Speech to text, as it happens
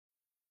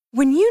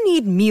When you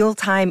need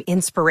mealtime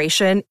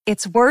inspiration,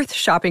 it's worth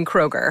shopping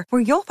Kroger,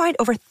 where you'll find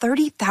over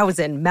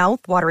 30,000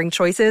 mouth-watering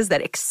choices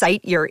that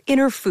excite your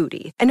inner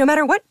foodie. And no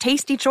matter what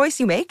tasty choice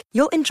you make,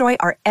 you'll enjoy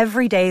our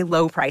everyday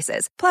low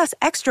prices, plus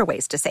extra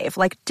ways to save,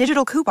 like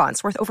digital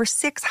coupons worth over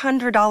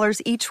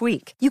 $600 each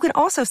week. You can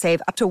also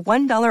save up to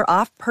 $1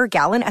 off per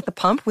gallon at the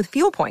pump with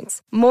fuel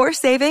points. More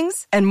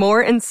savings and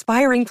more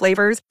inspiring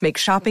flavors make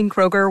shopping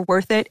Kroger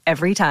worth it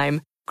every time.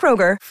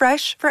 Kroger,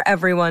 fresh for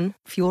everyone.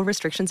 Fuel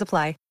restrictions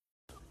apply.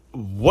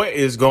 What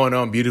is going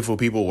on, beautiful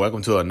people?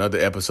 Welcome to another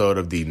episode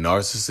of the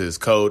Narcissist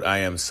Code. I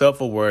am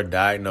self-aware,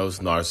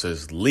 diagnosed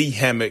narcissist Lee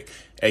Hammock,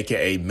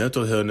 aka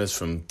mental illness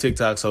from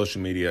TikTok,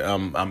 social media.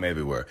 I'm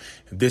everywhere.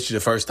 If this is your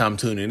first time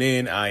tuning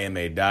in, I am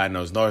a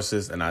diagnosed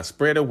narcissist, and I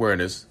spread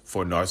awareness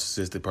for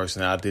narcissistic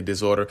personality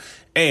disorder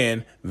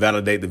and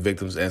validate the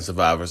victims and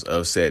survivors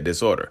of said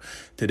disorder.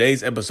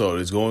 Today's episode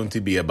is going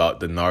to be about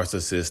the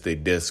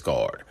narcissistic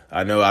discard.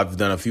 I know I've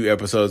done a few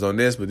episodes on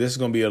this, but this is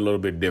going to be a little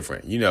bit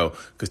different,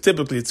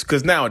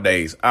 because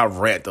nowadays I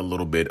rant a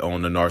little bit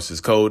on the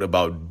Narcissist Code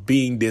about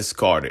being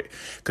discarded.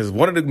 Because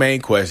one of the main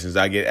questions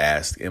I get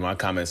asked in my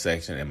comment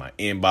section, in my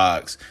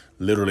inbox,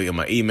 literally in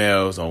my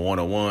emails, on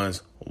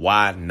one-on-ones,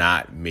 why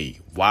not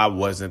me? Why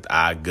wasn't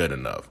I good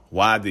enough?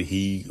 Why did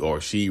he or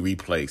she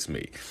replace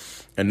me?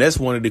 And that's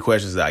one of the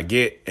questions that I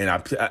get. And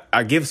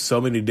I give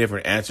so many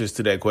different answers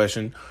to that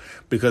question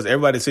because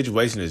everybody's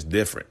situation is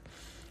different.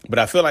 But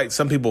I feel like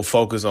some people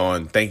focus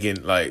on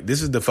thinking like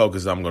this is the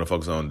focus I'm going to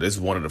focus on. This is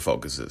one of the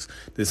focuses.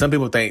 That some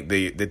people think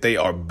that they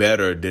are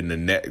better than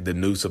the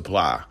new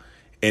supply.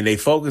 And they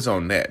focus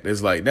on that.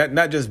 It's like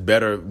not just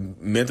better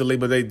mentally,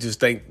 but they just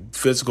think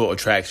physical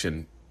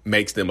attraction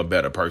makes them a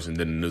better person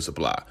than the new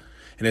supply.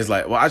 And it's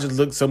like, well, I just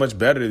look so much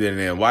better than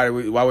him. Why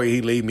would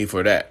he leave me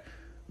for that?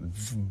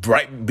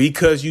 Right?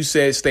 Because you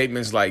said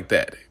statements like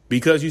that.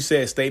 Because you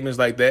said statements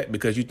like that,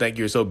 because you think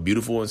you're so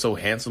beautiful and so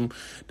handsome,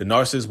 the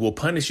narcissist will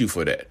punish you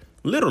for that.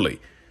 Literally.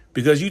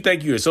 Because you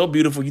think you're so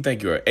beautiful, you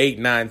think you're an 8,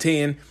 9,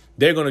 10,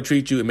 they're going to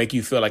treat you and make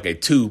you feel like a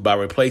 2 by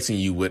replacing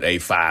you with a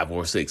 5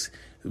 or 6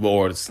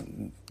 or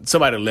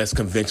somebody less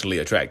conventionally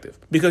attractive.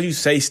 Because you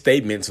say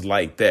statements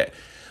like that.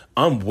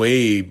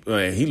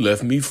 He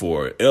left me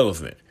for an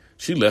elephant.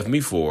 She left me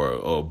for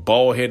a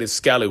bald-headed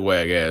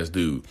scallywag ass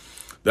dude.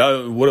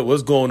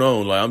 What's going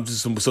on? Like, I'm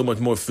just so much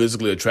more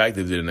physically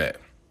attractive than that.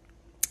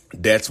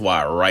 That's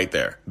why right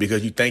there,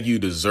 because you think you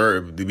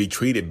deserve to be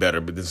treated better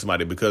than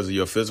somebody because of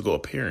your physical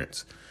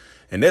appearance.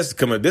 And this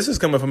is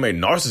coming from a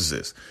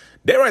narcissist.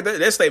 That right there,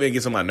 that statement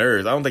gets on my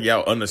nerves. I don't think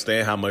y'all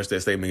understand how much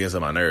that statement gets on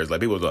my nerves.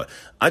 Like people are like,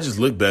 I just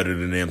look better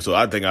than them, so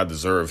I think I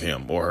deserve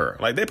him or her.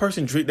 Like that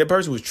person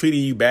was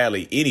treating you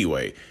badly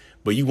anyway,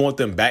 but you want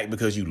them back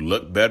because you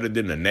look better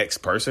than the next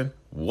person?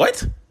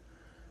 What?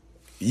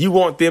 You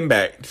want them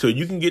back so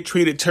you can get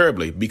treated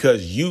terribly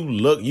because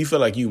you feel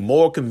like you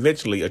more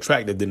conventionally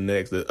attractive than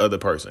the other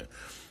person.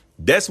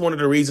 That's one of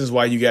the reasons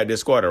why you got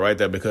discarded right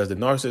there, because the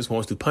narcissist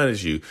wants to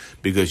punish you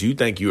because you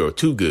think you are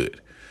too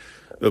good.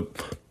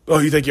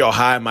 You think you're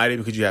high and mighty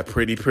because you have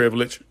pretty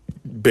privilege?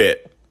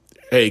 Bet.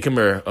 Hey, come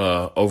here,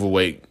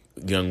 overweight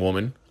young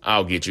woman.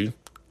 I'll get you.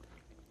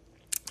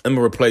 I'm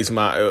gonna replace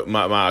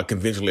my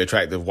conventionally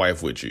attractive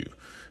wife with you.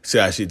 See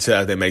how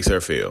that makes her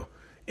feel.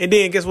 And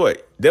then guess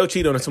what? They'll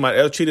cheat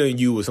on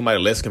you with somebody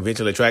less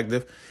conventionally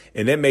attractive,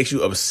 and that makes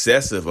you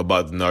obsessive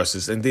about the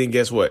narcissist. And then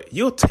guess what?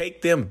 You'll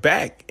take them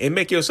back and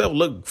make yourself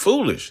look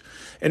foolish.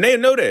 And they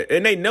know that,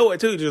 and they know it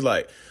too. Just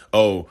like,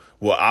 oh,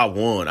 well, I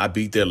won. I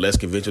beat that less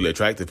conventionally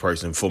attractive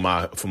person for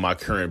my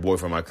current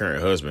boyfriend, my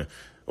current husband,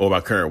 or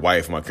my current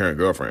wife, my current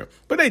girlfriend.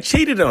 But they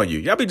cheated on you.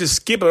 Y'all be just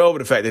skipping over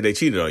the fact that they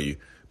cheated on you.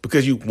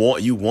 Because you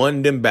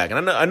won them back.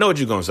 And I know what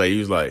you're going to say.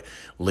 You're like,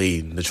 Lee,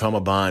 the trauma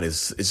bond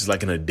it's just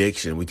like an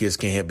addiction. We just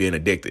can't be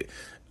addicted.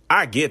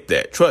 I get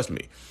that. Trust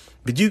me.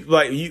 But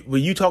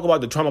when you talk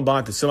about the trauma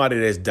bond to somebody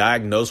that's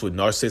diagnosed with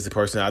narcissistic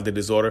personality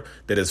disorder,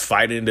 that is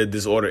fighting the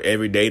disorder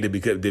every day to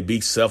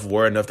be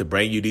self-aware enough to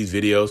bring you these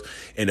videos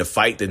and to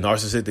fight the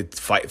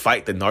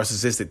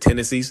narcissistic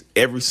tendencies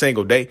every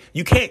single day,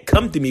 you can't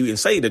come to me and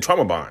say the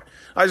trauma bond.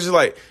 I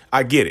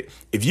get it.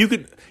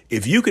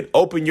 If you could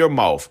open your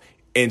mouth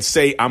and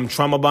say I'm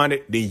trauma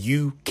bonded, then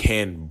you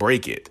can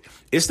break it.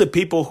 It's the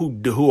people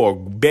who are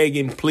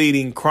begging,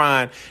 pleading,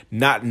 crying,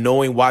 not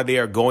knowing why they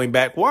are going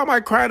back. Why am I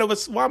crying over?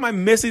 Why am I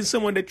missing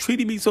someone that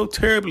treated me so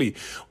terribly?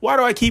 Why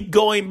do I keep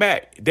going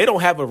back? They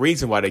don't have a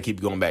reason why they keep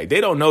going back. They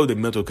don't know the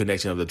mental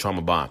connection of the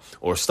trauma bond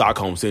or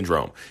Stockholm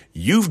syndrome.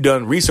 You've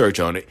done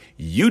research on it.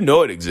 You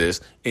know it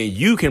exists, and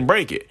you can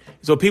break it.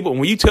 So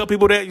when you tell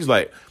people that, it's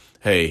like,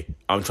 hey,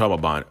 I'm trauma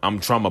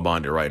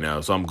bonded right now,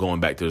 so I'm going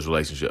back to this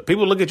relationship.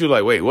 People look at you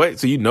like, wait, what?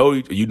 So you know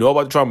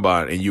about the trauma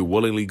bond and you're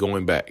willingly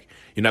going back.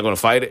 You're not going to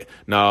fight it?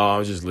 No,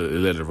 I'll just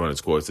let it run its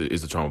course.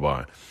 It's the trauma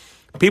bond.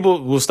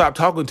 People will stop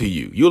talking to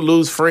you. You'll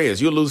lose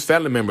friends. You'll lose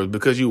family members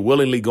because you're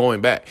willingly going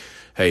back.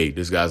 Hey,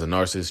 this guy's a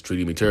narcissist,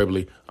 treating me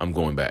terribly. I'm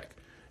going back.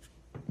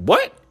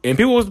 What? And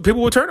people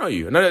will turn on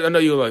you. And I know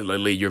you're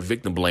like you're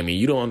victim blaming.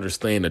 You don't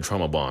understand the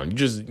trauma bond.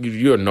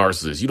 You're a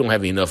narcissist. You don't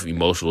have enough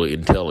emotional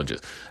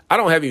intelligence. I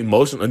don't have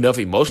enough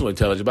emotional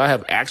intelligence, but I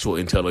have actual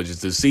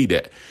intelligence to see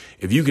that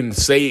if you can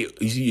say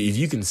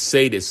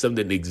that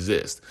something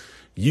exists,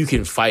 you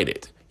can fight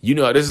it. You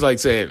know, this is like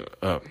saying,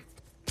 I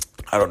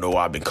don't know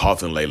why I've been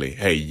coughing lately.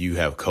 Hey, you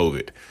have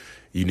COVID.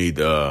 You need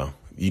to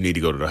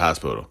go to the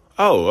hospital.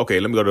 Oh, okay.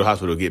 Let me go to the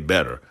hospital to get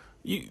better.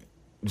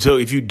 So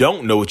if you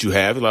don't know what you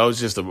have, like, it's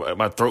just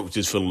my throat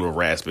just feeling a little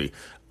raspy,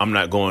 I'm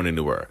not going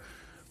anywhere.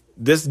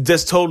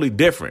 That's totally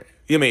different.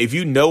 I mean, if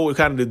you know what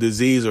kind of the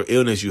disease or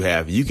illness you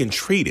have, you can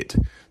treat it.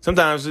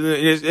 Sometimes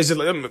it's just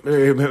like,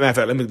 matter of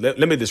fact,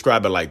 let me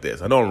describe it like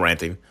this. I know I'm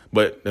ranting,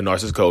 but the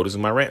narcissist code is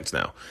in my rants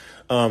now.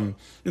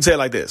 Let's say it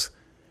like this.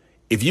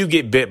 If you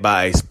get bit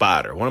by a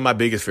spider, one of my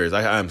biggest fears,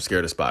 I'm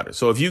scared of spiders.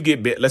 So if you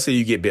get bit, let's say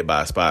you get bit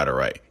by a spider,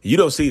 right? You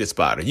don't see the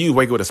spider. You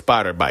wake up with a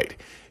spider bite.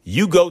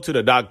 You go to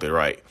the doctor,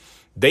 right?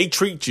 They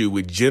treat you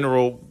with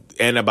general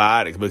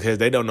antibiotics because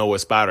they don't know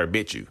what spider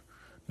bit you.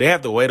 They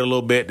have to wait a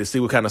little bit to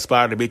see what kind of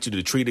spider bit you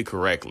to treat it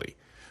correctly.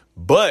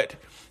 But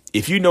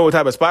if you know what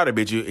type of spider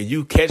bit you and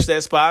you catch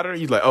that spider,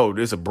 you're like, oh,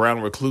 there's a brown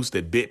recluse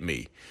that bit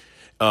me.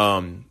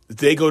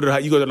 You go to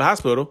the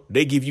hospital,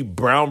 they give you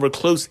brown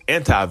recluse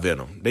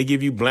anti-venom. They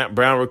give you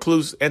brown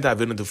recluse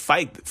anti-venom to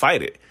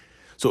fight it.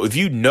 So if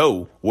you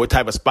know what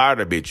type of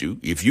spider bit you,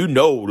 if you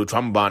know the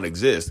trauma bond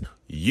exists,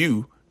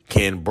 you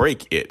can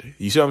break it.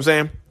 You see what I'm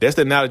saying? That's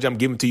the knowledge I'm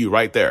giving to you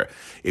right there.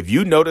 If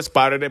you know the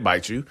spider that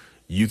bites you,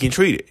 you can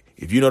treat it.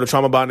 If you know the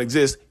trauma bond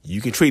exists, you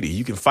can treat it.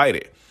 You can fight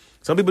it.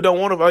 Some people don't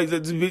want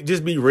to,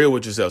 just be real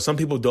with yourself. Some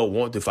people don't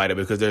want to fight it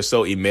because they're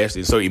so immersed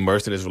in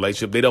this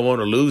relationship. They don't want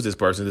to lose this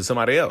person to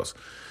somebody else.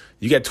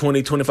 You got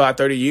 20, 25,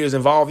 30 years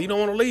involved. You don't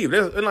want to leave.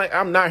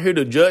 I'm not here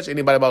to judge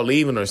anybody about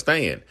leaving or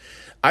staying.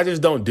 I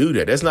just don't do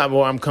that. That's not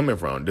where I'm coming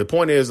from. The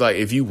point is, like,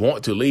 if you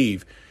want to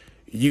leave,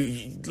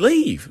 you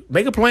leave.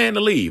 Make a plan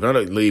to leave. I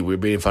don't leave. We're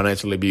being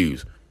financially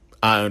abused.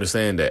 I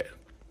understand that.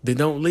 Then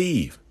don't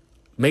leave.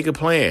 Make a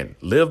plan.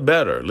 Live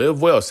better.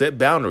 Live well. Set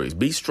boundaries.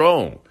 Be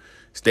strong.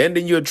 Stand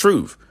in your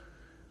truth.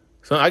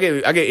 So I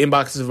get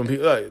inboxes from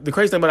people. The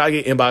crazy thing about it, I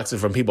get inboxes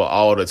from people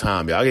all the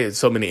time. I get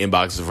so many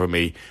inboxes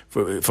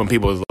from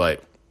people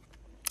like,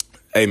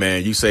 hey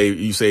man, you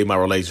saved my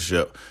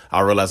relationship.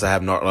 I realize I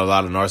have a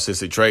lot of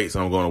narcissistic traits,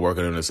 and I'm going to work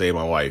on them to save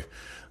my wife.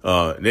 They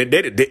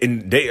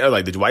are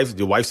like, did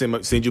your wife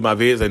send you my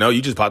vids? They know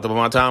you just popped up on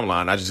my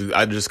timeline.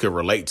 I just could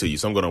relate to you.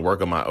 So I'm going to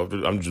work on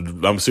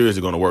I'm seriously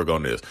going to work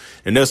on this.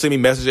 And they'll send me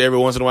messages every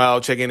once in a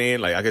while, checking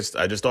in. Like, I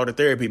just started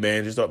therapy,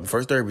 man. Just started the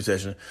first therapy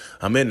session.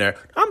 I'm in there.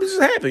 I'm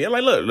just happy. I'm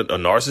like, look, a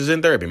narcissist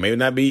in therapy. Maybe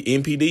not be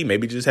NPD,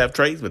 maybe just have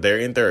traits, but they're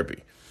in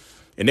therapy.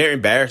 And they're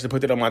embarrassed to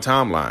put that on my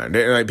timeline.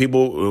 They're like,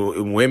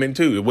 people, women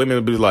too. Women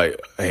will be like,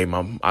 hey,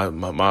 my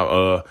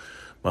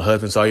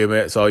husband saw your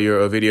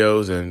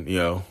videos, and, you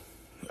know,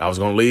 I was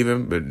going to leave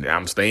him, but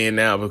I'm staying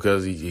now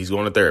because he's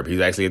going to therapy. He's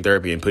actually in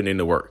therapy and putting in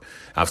the work.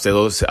 I've set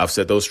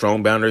those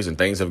strong boundaries, and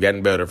things have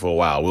gotten better for a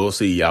while. We'll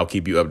see. I'll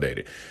keep you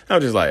updated. I'm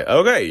just like,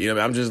 okay, you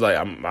know, I'm just like,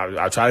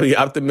 I try to be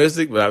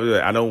optimistic,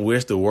 but I don't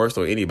wish the worst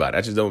on anybody.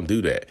 I just don't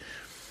do that.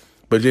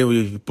 But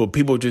then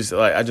people just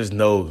like, I just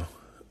know,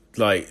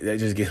 like, they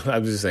just get,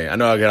 I'm just saying, I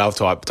know I get off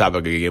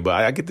topic again, but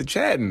I get to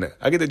chatting.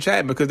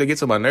 Because they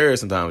get on my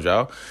nerves sometimes,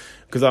 y'all.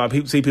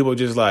 Because people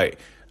just like,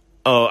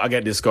 oh, I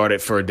got discarded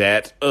for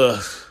that.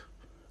 Ugh,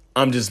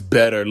 I'm just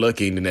better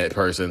looking than that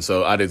person,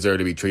 so I deserve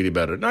to be treated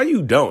better. No,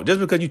 you don't. Just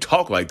because you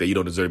talk like that, you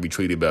don't deserve to be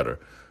treated better.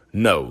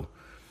 No.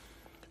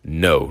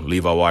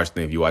 Levi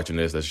Washington, if you're watching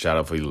this, that's a shout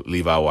out for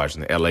Levi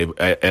Washington.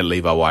 At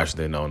Levi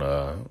Washington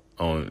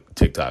on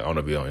TikTok. I don't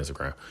know if you're on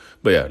Instagram.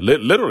 But yeah,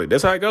 literally,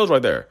 that's how it goes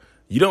right there.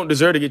 You don't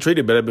deserve to get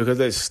treated better because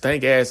that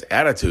stank ass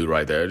attitude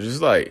right there. It's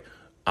just like,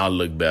 I'll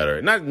look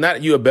better.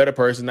 Not you a better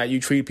person, not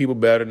you treat people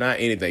better, not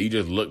anything. You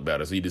just look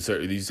better. So you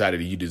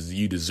decided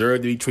you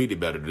deserve to be treated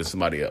better than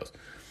somebody else.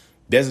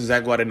 That's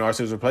exactly why the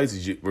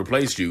narcissist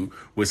replaced you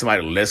with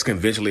somebody less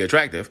conventionally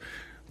attractive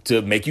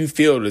to make you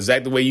feel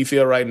exactly the way you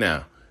feel right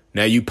now.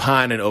 Now you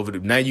fighting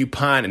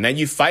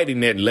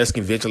that less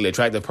conventionally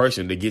attractive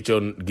person to get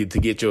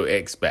your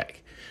ex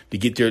back, to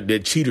get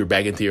that cheater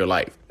back into your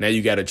life. Now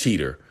you got a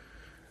cheater.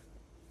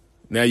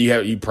 Now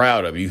you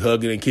proud of it. You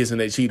hugging and kissing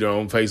that cheater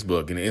on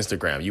Facebook and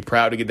Instagram. You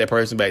proud to get that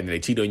person back, and they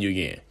cheat on you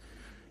again.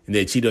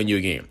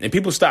 And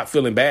people stop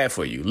feeling bad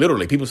for you.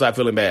 Literally, people stop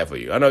feeling bad for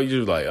you. I know you're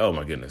just like, oh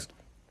my goodness.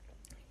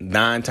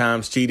 9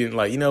 times cheating.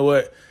 Like, you know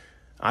what?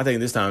 I think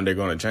this time they're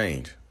going to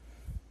change.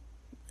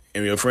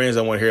 And your friends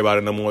don't want to hear about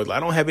it no more. I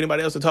don't have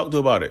anybody else to talk to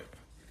about it.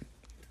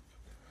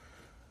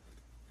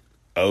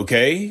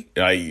 Okay.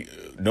 Like,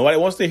 nobody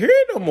wants to hear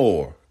it no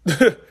more.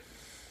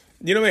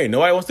 You know what I mean?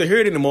 Nobody wants to hear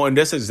it anymore, and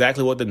that's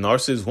exactly what the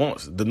narcissist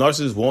wants. The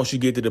narcissist wants you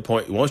to get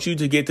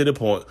to the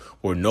point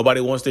where nobody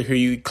wants to hear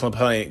you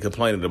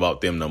complaining about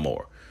them no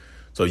more.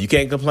 So you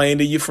can't complain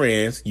to your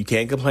friends, you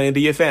can't complain to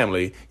your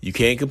family, you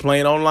can't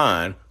complain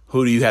online.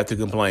 Who do you have to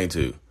complain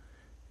to?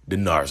 the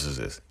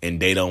narcissist, and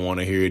they don't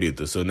want to hear it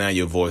either. So now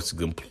your voice is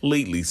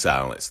completely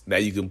silenced. Now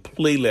you're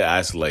completely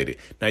isolated.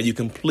 Now you're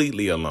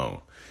completely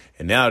alone.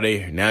 And now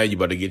you're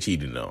about to get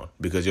cheated on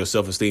because your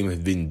self-esteem has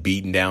been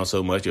beaten down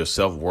so much. Your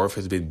self-worth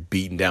has been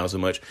beaten down so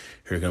much.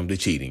 Here comes the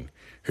cheating.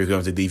 Here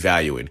comes the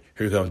devaluing.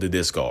 Here comes the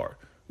discard.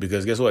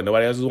 Because guess what?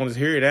 Nobody else wants to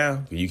hear it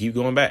now. You keep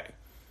going back.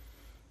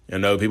 You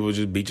know, people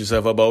just beat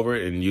yourself up over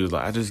it, and you're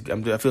like,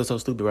 I feel so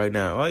stupid right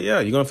now. Oh yeah,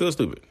 you're gonna feel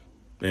stupid,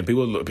 and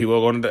people are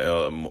going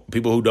to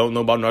people who don't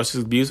know about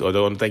narcissistic abuse or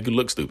they're gonna think you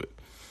look stupid.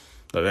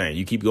 But man,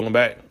 you keep going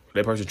back.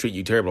 That person treat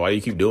you terrible. Why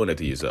you keep doing that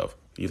to yourself?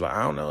 You're like,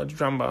 I don't know, you're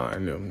trauma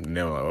bond. And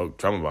they're like, oh,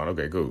 trauma bond.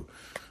 Okay, cool.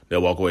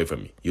 They'll walk away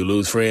from you. You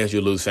lose friends.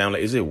 You lose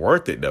family. Is it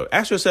worth it though?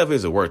 Ask yourself,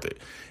 is it worth it?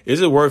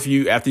 Is it worth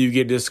you after you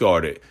get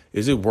discarded?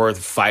 Is it worth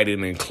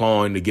fighting and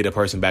clawing to get a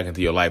person back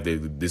into your life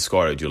that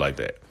discarded you like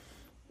that?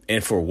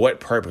 And for what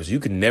purpose? You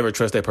can never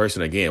trust that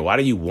person again. Why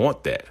do you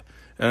want that?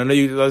 And I know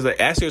you like,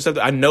 ask yourself.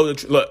 I know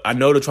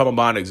the trauma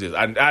bond exists.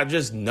 I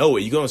just know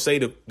it. You're gonna say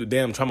the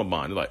damn trauma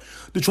bond. You're like,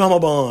 the trauma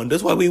bond.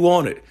 That's why we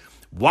want it.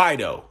 Why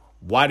though?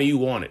 Why do you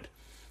want it?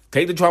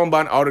 Take the trauma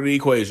bond out of the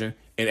equation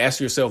and ask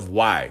yourself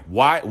why.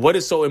 Why? What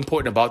is so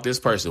important about this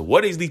person?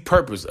 What is the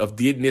purpose of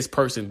getting this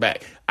person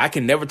back? I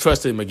can never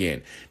trust them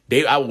again.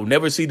 I will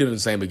never see them the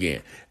same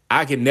again.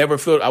 I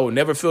will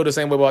never feel the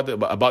same way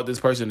about this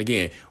person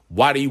again.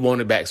 Why do you want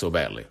it back so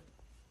badly?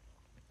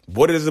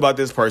 What is it about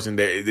this person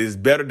that is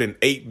better than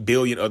 8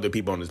 billion other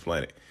people on this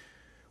planet?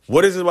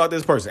 What is it about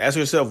this person? Ask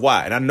yourself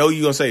why. And I know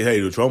you're going to say,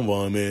 hey, the trauma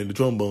bond, man, the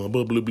trauma bond,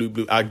 blah, blah, blah,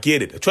 blah. I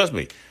get it. Trust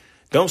me.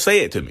 Don't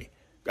say it to me.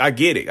 I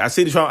get it. I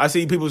see the trauma. I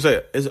see people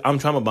say, I'm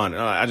trauma bonded.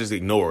 I just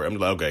ignore it. I'm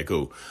like, okay,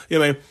 cool. You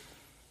know what I mean?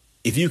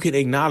 If you can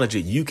acknowledge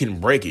it, you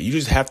can break it. You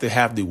just have to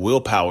have the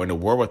willpower and the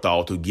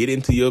wherewithal to get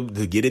into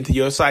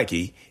your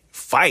psyche,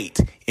 fight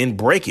and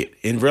break it,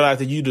 and realize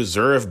that you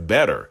deserve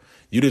better.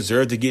 You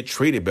deserve to get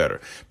treated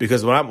better.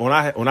 Because when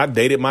I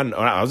dated when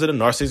I was in a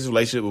narcissistic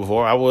relationship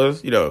before, I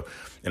was,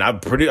 and I'm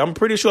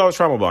pretty sure I was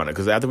trauma bonded.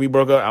 Because after we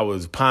broke up, I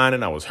was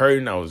pining, I was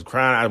hurting, I was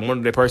crying, I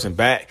wanted that person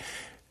back.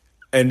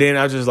 And then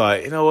I was just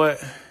like, you know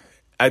what?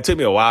 It took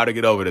me a while to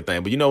get over the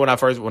thing. But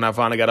when I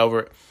finally got over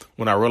it,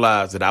 when I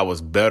realized that I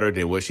was better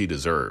than what she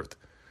deserved.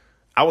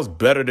 I was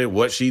better than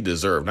what she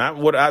deserved, not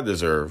what I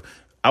deserved.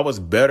 I was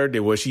better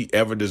than what she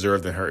ever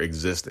deserved in her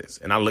existence.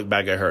 And I look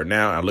back at her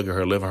now, I look at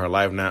her living her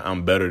life now,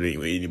 I'm better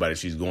than anybody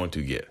she's going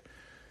to get.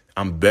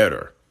 I'm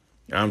better.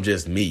 I'm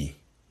just me.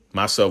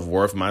 My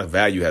self-worth, my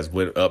value has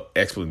went up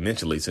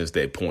exponentially since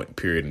that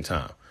period in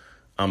time.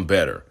 I'm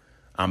better.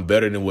 I'm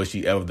better than what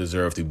she ever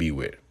deserved to be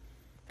with.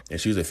 And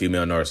she was a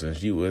female narcissist.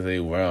 She was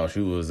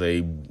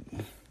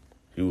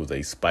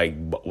a spike.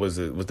 Was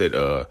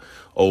that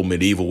old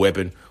medieval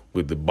weapon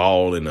with the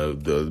ball and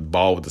the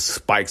ball with the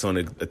spikes on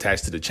it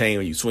attached to the chain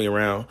when you swing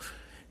around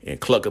and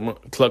cluck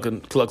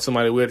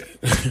somebody with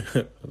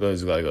it?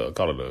 It's like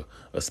call it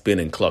a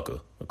spinning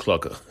clucker, a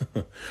clucker.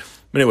 But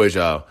anyways,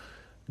 y'all,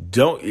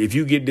 if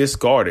you get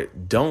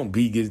discarded, don't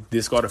get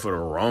discarded for the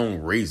wrong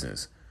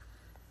reasons.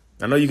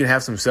 I know you can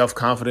have some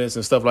self-confidence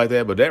and stuff like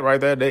that, but that right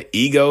there,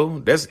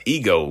 that's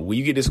ego. When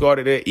you get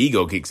discarded, that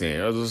ego kicks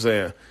in. I was just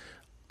saying,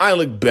 I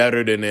look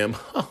better than them.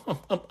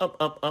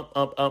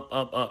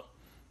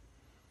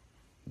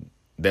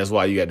 That's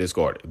why you got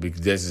discarded.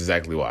 Because that's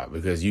exactly why.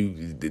 Because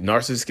the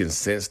narcissist can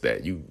sense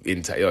that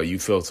you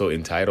feel so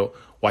entitled.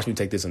 Watch me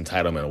take this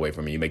entitlement away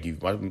from you.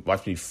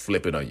 Watch me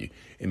flip it on you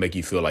and make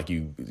you feel like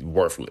you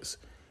worthless.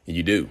 And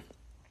you do.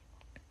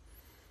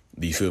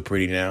 Do you feel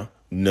pretty now?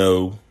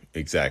 No,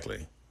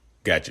 exactly.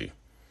 Got you.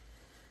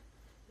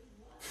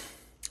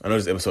 I know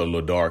this episode a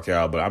little dark,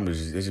 y'all, but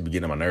it's just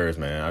getting on my nerves,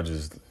 man.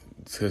 Just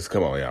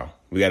come on, y'all.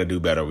 We got to do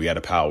better. We got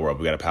to power up.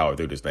 We got to power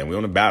through this thing. We're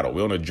on a battle.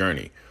 We're on a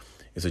journey.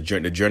 It's a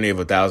journey. The journey of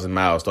 1,000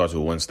 miles starts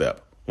with one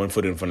step, one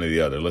foot in front of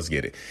the other. Let's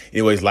get it.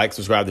 Anyways,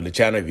 subscribe to the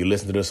channel. If you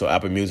listen to this on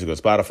Apple Music or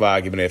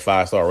Spotify, give me that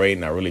 5-star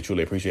rating. I really,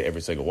 truly appreciate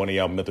every single one of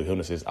y'all. Mental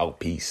illness is out.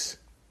 Peace.